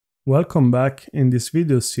Welcome back. In this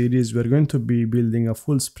video series, we're going to be building a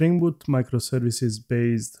full Spring Boot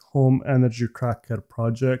microservices-based home energy tracker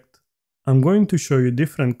project. I'm going to show you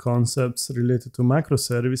different concepts related to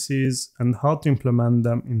microservices and how to implement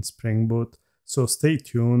them in Spring Boot, so stay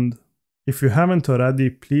tuned. If you haven't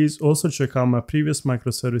already, please also check out my previous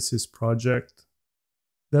microservices project.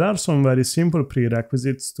 There are some very simple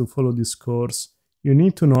prerequisites to follow this course. You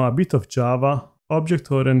need to know a bit of Java,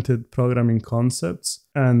 object-oriented programming concepts,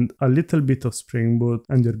 and a little bit of Spring Boot,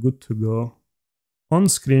 and you're good to go. On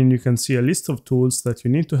screen, you can see a list of tools that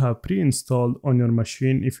you need to have pre-installed on your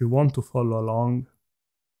machine if you want to follow along.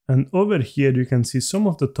 And over here, you can see some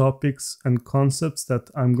of the topics and concepts that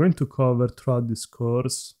I'm going to cover throughout this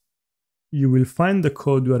course. You will find the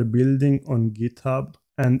code you are building on GitHub,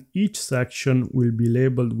 and each section will be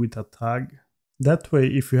labeled with a tag. That way,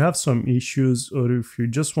 if you have some issues or if you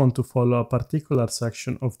just want to follow a particular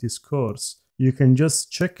section of this course, you can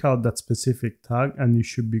just check out that specific tag and you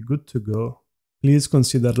should be good to go. Please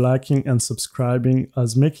consider liking and subscribing,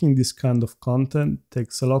 as making this kind of content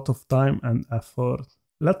takes a lot of time and effort.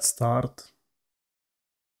 Let's start.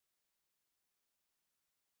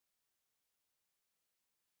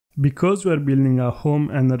 Because we are building a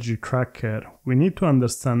home energy tracker, we need to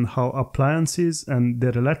understand how appliances and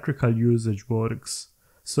their electrical usage works.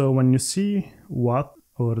 So when you see watt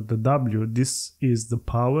or the W, this is the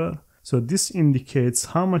power. So this indicates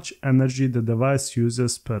how much energy the device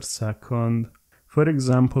uses per second. For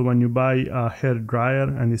example, when you buy a hair dryer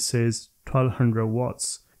and it says 1200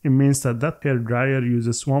 watts, it means that that hair dryer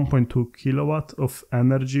uses 1.2 kilowatt of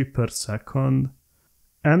energy per second.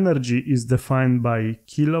 Energy is defined by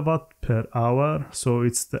kilowatt per hour, so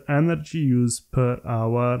it's the energy used per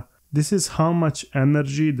hour. This is how much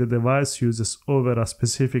energy the device uses over a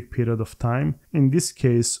specific period of time, in this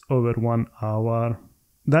case over 1 hour.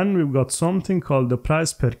 Then we've got something called the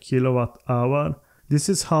price per kilowatt hour. This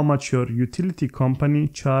is how much your utility company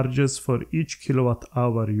charges for each kilowatt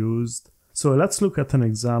hour used. So let's look at an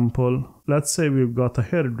example. Let's say we've got a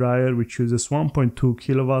hair dryer which uses 1.2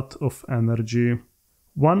 kilowatt of energy.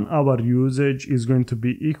 1 hour usage is going to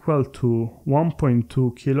be equal to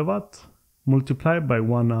 1.2 kilowatt multiplied by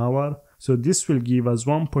 1 hour. So this will give us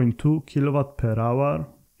 1.2 kilowatt per hour.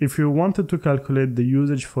 If you wanted to calculate the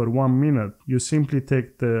usage for 1 minute, you simply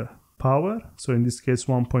take the power, so in this case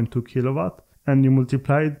 1.2 kilowatt, and you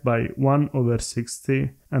multiply it by 1 over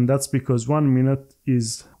 60. And that's because 1 minute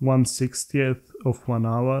is 1/60th of 1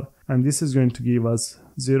 hour. And this is going to give us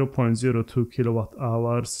 0.02 kilowatt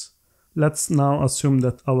hours. Let's now assume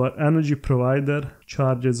that our energy provider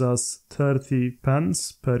charges us 30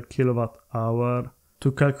 pence per kilowatt hour.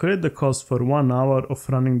 To calculate the cost for 1 hour of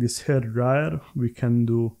running this hair dryer, we can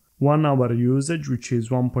do 1 hour usage, which is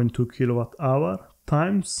 1.2 kilowatt hour,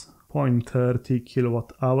 times 0.30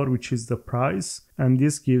 kilowatt hour, which is the price. And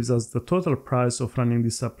this gives us the total price of running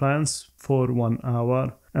this appliance for 1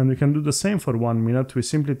 hour. And we can do the same for 1 minute. We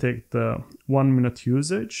simply take the 1 minute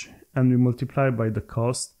usage and we multiply by the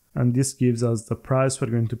cost. And this gives us the price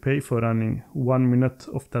we're going to pay for running 1 minute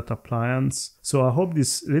of that appliance. So I hope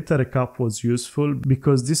this little recap was useful,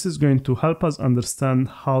 because this is going to help us understand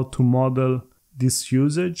how to model this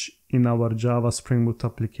usage in our Java Spring Boot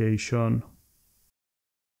application.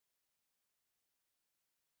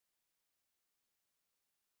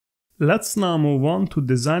 Let's now move on to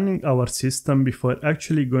designing our system before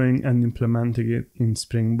actually going and implementing it in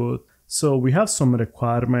Spring Boot. So we have some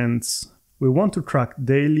requirements. We want to track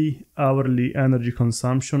daily, hourly energy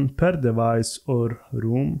consumption per device or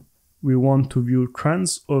room. We want to view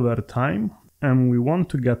trends over time, and we want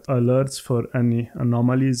to get alerts for any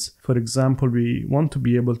anomalies. For example, we want to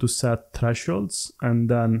be able to set thresholds, and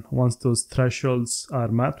then once those thresholds are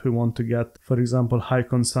met, we want to get, for example, high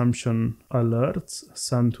consumption alerts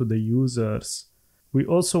sent to the users. We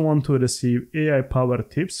also want to receive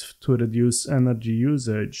AI-powered tips to reduce energy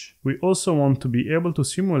usage. We also want to be able to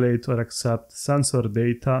simulate or accept sensor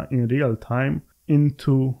data in real time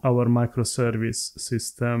into our microservice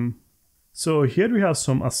system. So here we have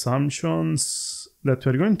some assumptions that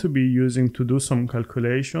we're going to be using to do some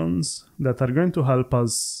calculations that are going to help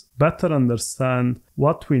us better understand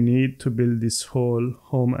what we need to build this whole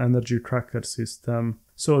home energy tracker system.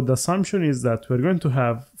 So the assumption is that we're going to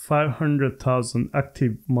have 500,000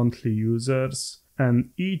 active monthly users,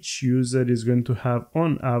 and each user is going to have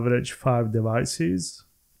on average 5 devices.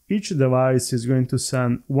 Each device is going to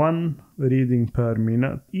send 1 reading per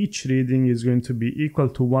minute. Each reading is going to be equal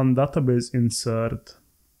to 1 database insert.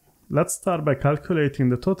 Let's start by calculating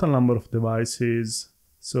the total number of devices.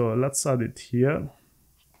 So let's add it here.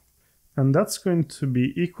 And that's going to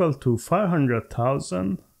be equal to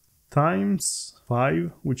 500,000 times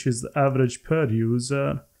 5, which is the average per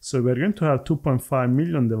user. So we're going to have 2.5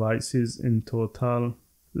 million devices in total.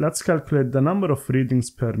 Let's calculate the number of readings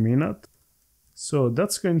per minute. So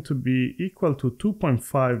that's going to be equal to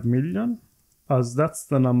 2.5 million, as that's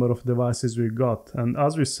the number of devices we got. And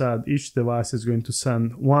as we said, each device is going to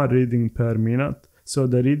send one reading per minute. So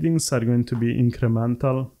the readings are going to be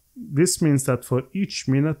incremental. This means that for each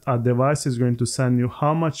minute, a device is going to send you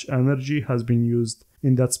how much energy has been used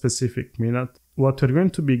in that specific minute. What we're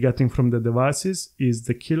going to be getting from the devices is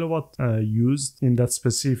the kilowatt used in that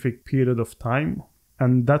specific period of time.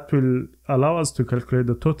 And that will allow us to calculate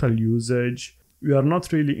the total usage. We are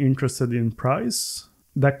not really interested in price.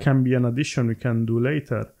 That can be an addition we can do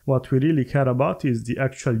later. What we really care about is the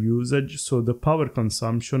actual usage, so the power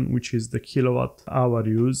consumption, which is the kilowatt hour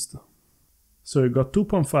used. So we got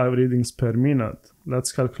 2.5 readings per minute.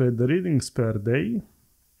 Let's calculate the readings per day.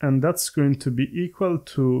 And that's going to be equal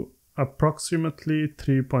to approximately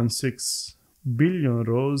 3.6 billion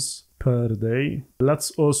rows per day.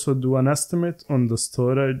 Let's also do an estimate on the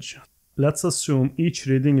storage. Let's assume each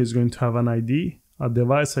reading is going to have an ID, a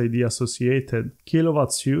device ID associated,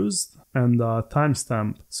 kilowatts used, and a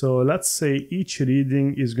timestamp. So let's say each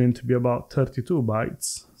reading is going to be about 32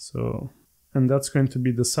 bytes. And that's going to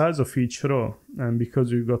be the size of each row. And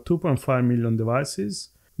because we've got 2.5 million devices,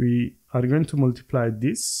 we are going to multiply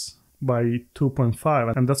this by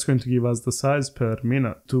 2.5, and that's going to give us the size per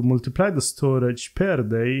minute. To multiply the storage per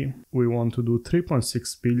day, we want to do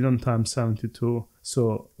 3.6 billion times 72.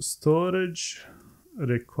 So storage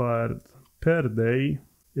required per day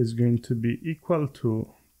is going to be equal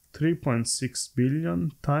to 3.6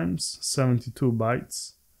 billion times 72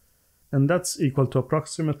 bytes. And that's equal to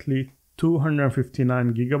approximately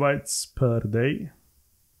 259 gigabytes per day.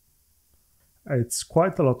 It's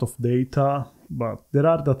quite a lot of data, but there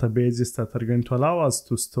are databases that are going to allow us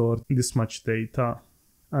to store this much data.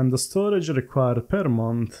 And the storage required per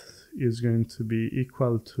month is going to be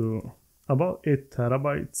equal to about 8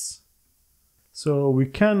 terabytes. So we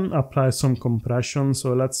can apply some compression.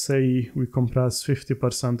 So let's say we compress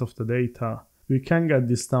 50% of the data. We can get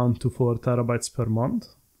this down to 4 terabytes per month.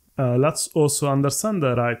 Let's also understand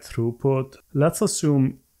the right throughput. Let's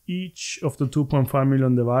assume each of the 2.5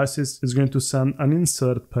 million devices is going to send an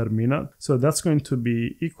insert per minute. So that's going to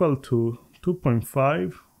be equal to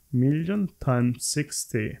 2.5 million times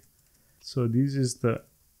 60. So this is the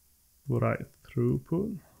right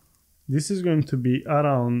throughput. This is going to be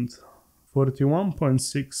around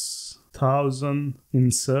 41.6 thousand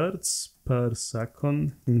inserts per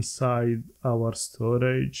second inside our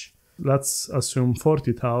storage. Let's assume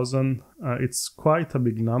 40,000. It's quite a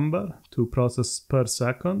big number to process per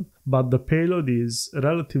second, but the payload is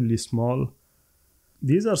relatively small.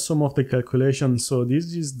 These are some of the calculations. So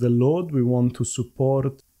this is the load we want to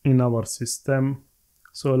support in our system.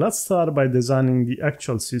 So let's start by designing the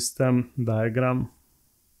actual system diagram.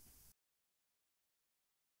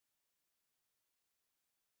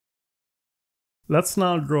 Let's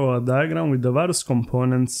now draw a diagram with the various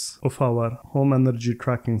components of our home energy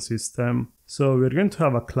tracking system. So we're going to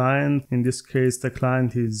have a client. In this case, the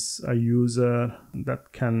client is a user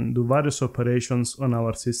that can do various operations on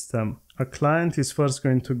our system. A client is first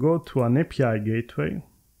going to go to an API gateway.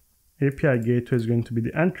 API gateway is going to be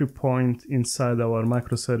the entry point inside our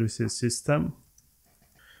microservices system.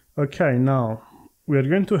 Okay, now we are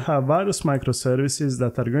going to have various microservices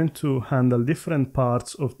that are going to handle different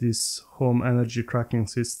parts of this home energy tracking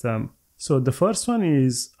system. So the first one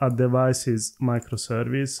is a devices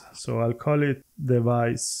microservice. So I'll call it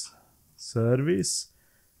device service.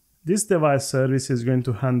 This device service is going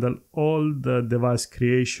to handle all the device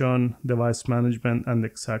creation, device management, and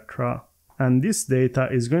etc. And this data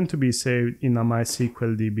is going to be saved in a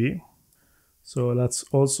MySQL DB. So let's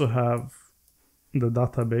also have the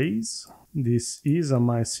database. This is a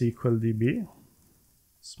MySQL DB.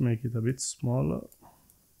 Let's make it a bit smaller.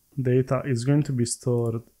 Data is going to be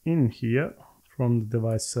stored in here from the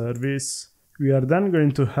device service. We are then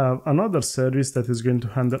going to have another service that is going to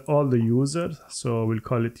handle all the users. So we'll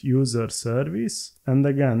call it user service. And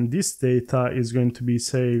again, this data is going to be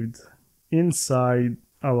saved inside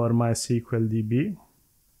our MySQL DB.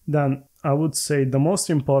 Then I would say the most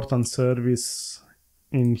important service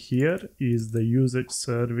in here is the usage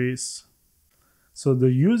service. So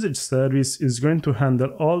the usage service is going to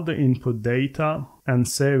handle all the input data and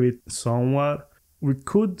save it somewhere. We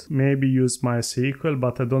could maybe use MySQL,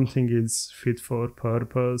 but I don't think it's fit for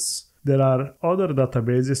purpose. There are other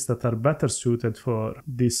databases that are better suited for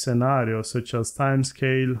this scenario, such as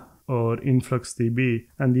Timescale or InfluxDB,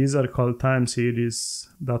 and these are called time series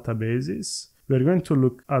databases. We're going to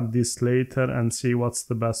look at this later and see what's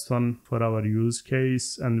the best one for our use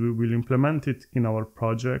case, and we will implement it in our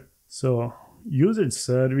project. So usage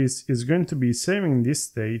service is going to be saving this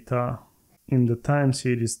data in the time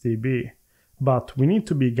series DB, but we need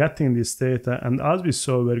to be getting this data, and as we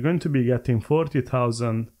saw, we're going to be getting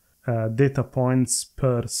 40,000 data points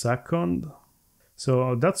per second.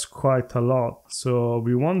 So that's quite a lot. So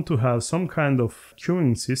we want to have some kind of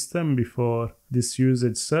queuing system before this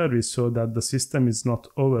usage service so that the system is not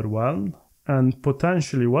overwhelmed. And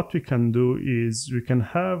potentially what we can do is we can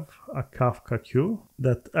have a Kafka queue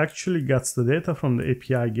that actually gets the data from the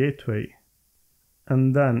API gateway.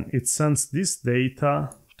 And then it sends this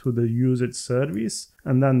data to the usage service,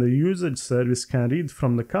 and then the usage service can read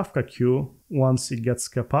from the Kafka queue once it gets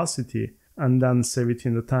capacity and then save it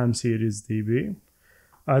in the time series DB.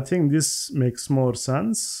 I think this makes more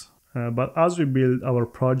sense, but as we build our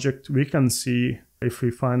project, we can see if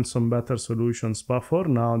we find some better solutions. But for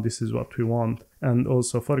now, this is what we want. And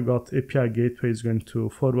also forgot API gateway is going to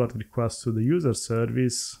forward requests to the user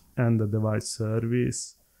service and the device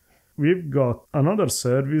service. We've got another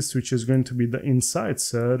service, which is going to be the insight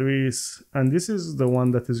service. And this is the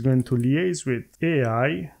one that is going to liaise with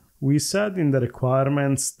AI. We said in the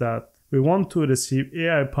requirements that we want to receive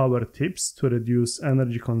AI-powered tips to reduce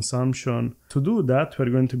energy consumption. To do that, we're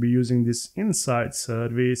going to be using this insight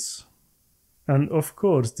service. And of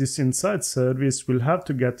course, this insight service will have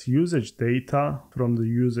to get usage data from the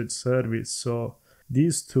usage service. So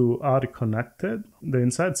these two are connected. The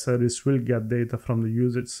insight service will get data from the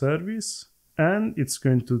usage service, and it's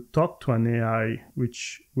going to talk to an AI,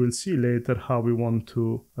 which we'll see later how we want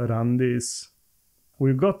to run this.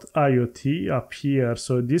 We've got IoT up here,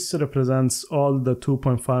 so this represents all the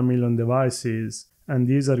 2.5 million devices, and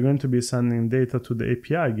these are going to be sending data to the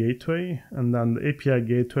API gateway, and then the API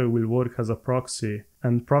gateway will work as a proxy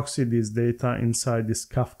and proxy this data inside this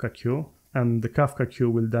Kafka queue, and the Kafka queue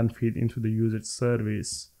will then feed into the usage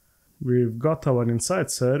service. We've got our insight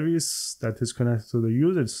service that is connected to the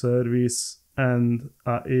usage service and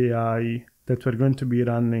an AI that we're going to be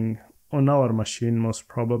running on our machine most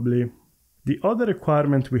probably. The other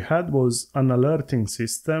requirement we had was an alerting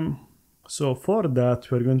system. So for that,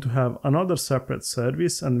 we're going to have another separate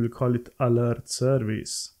service and we'll call it alert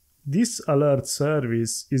service. This alert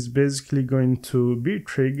service is basically going to be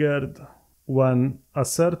triggered when a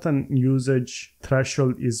certain usage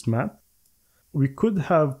threshold is met. We could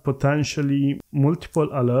have potentially multiple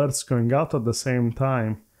alerts going out at the same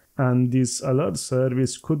time, and this alert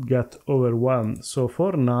service could get overwhelmed. So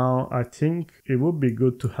for now, I think it would be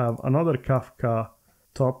good to have another Kafka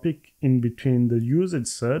topic in between the usage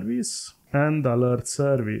service and the alert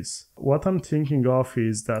service. What I'm thinking of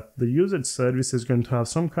is that the usage service is going to have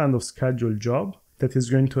some kind of scheduled job that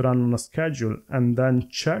is going to run on a schedule and then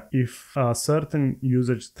check if a certain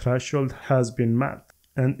usage threshold has been met.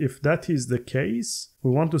 And if that is the case,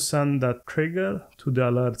 we want to send that trigger to the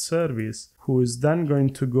alert service, who is then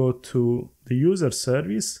going to go to the user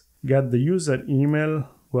service, get the user email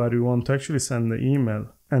where we want to actually send the email.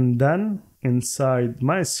 And then inside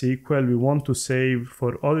MySQL, we want to save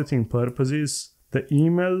for auditing purposes the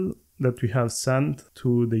email that we have sent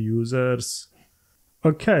to the users.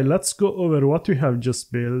 Okay, let's go over what we have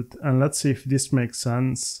just built and let's see if this makes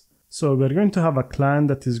sense. So we're going to have a client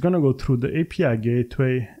that is going to go through the API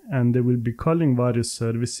gateway and they will be calling various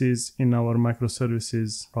services in our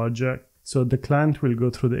microservices project. So the client will go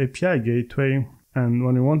through the API gateway, and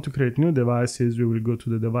when we want to create new devices, we will go to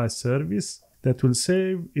the device service that will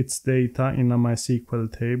save its data in a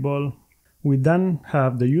MySQL table. We then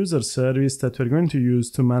have the user service that we're going to use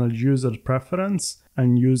to manage user preference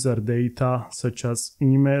and user data such as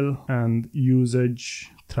email and usage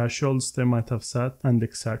thresholds they might have set and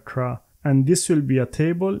etc. And this will be a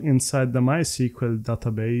table inside the MySQL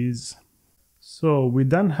database. So we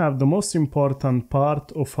then have the most important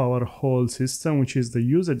part of our whole system, which is the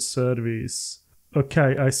usage service.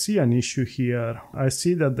 Okay, I see an issue here. I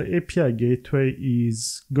see that the API gateway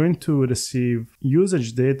is going to receive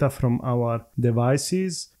usage data from our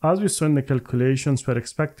devices. As we saw in the calculations, we're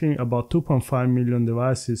expecting about 2.5 million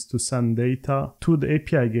devices to send data to the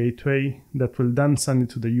API gateway that will then send it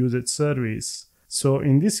to the usage service. So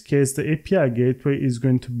in this case, the API gateway is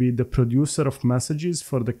going to be the producer of messages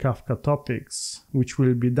for the Kafka topics, which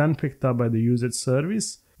will be then picked up by the usage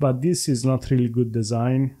service, but this is not really good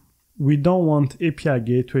design. We don't want API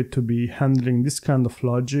gateway to be handling this kind of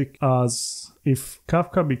logic, as if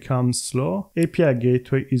Kafka becomes slow, API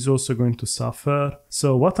gateway is also going to suffer.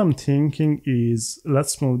 So what I'm thinking is,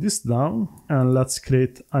 let's move this down and let's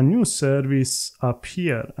create a new service up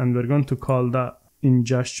here, and we're going to call that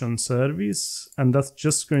ingestion service, and that's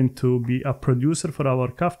just going to be a producer for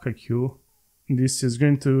our Kafka queue. This is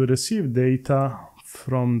going to receive data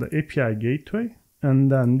from the API gateway,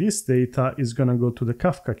 and then this data is going to go to the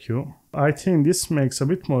Kafka queue. I think this makes a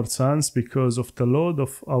bit more sense because of the load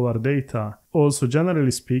of our data. Also,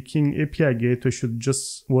 generally speaking, API gateway should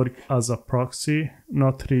just work as a proxy,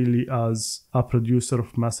 not really as a producer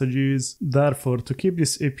of messages. Therefore, to keep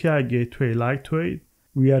this API gateway lightweight,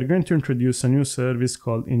 we are going to introduce a new service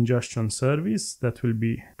called ingestion service that will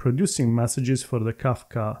be producing messages for the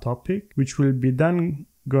Kafka topic, which will be then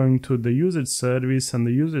going to the usage service, and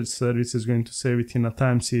the usage service is going to save it in a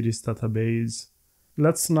time series database.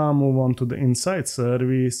 Let's now move on to the insight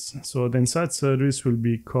service. So the insight service will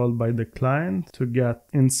be called by the client to get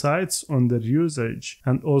insights on their usage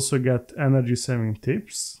and also get energy saving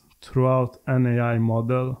tips throughout an AI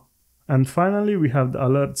model. And finally, we have the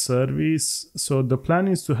alert service. So the plan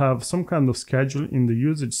is to have some kind of schedule in the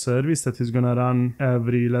usage service that is going to run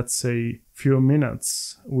every, let's say, few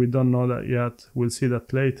minutes. We don't know that yet. We'll see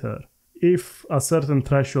that later. If a certain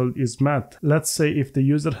threshold is met, let's say if the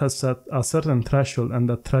user has set a certain threshold and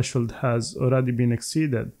that threshold has already been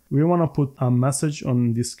exceeded, we want to put a message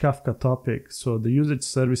on this Kafka topic. So the usage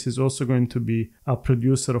service is also going to be a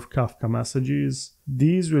producer of Kafka messages.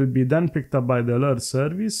 These will be then picked up by the alert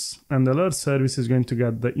service, and the alert service is going to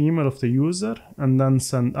get the email of the user and then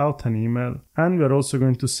send out an email. And we're also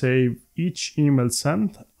going to save each email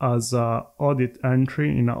sent as an audit entry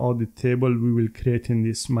in an audit table we will create in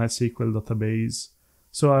this MySQL database.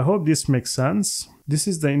 So I hope this makes sense. This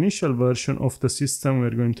is the initial version of the system we're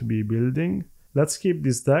going to be building. Let's keep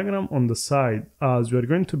this diagram on the side as we're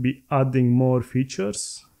going to be adding more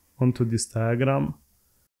features onto this diagram.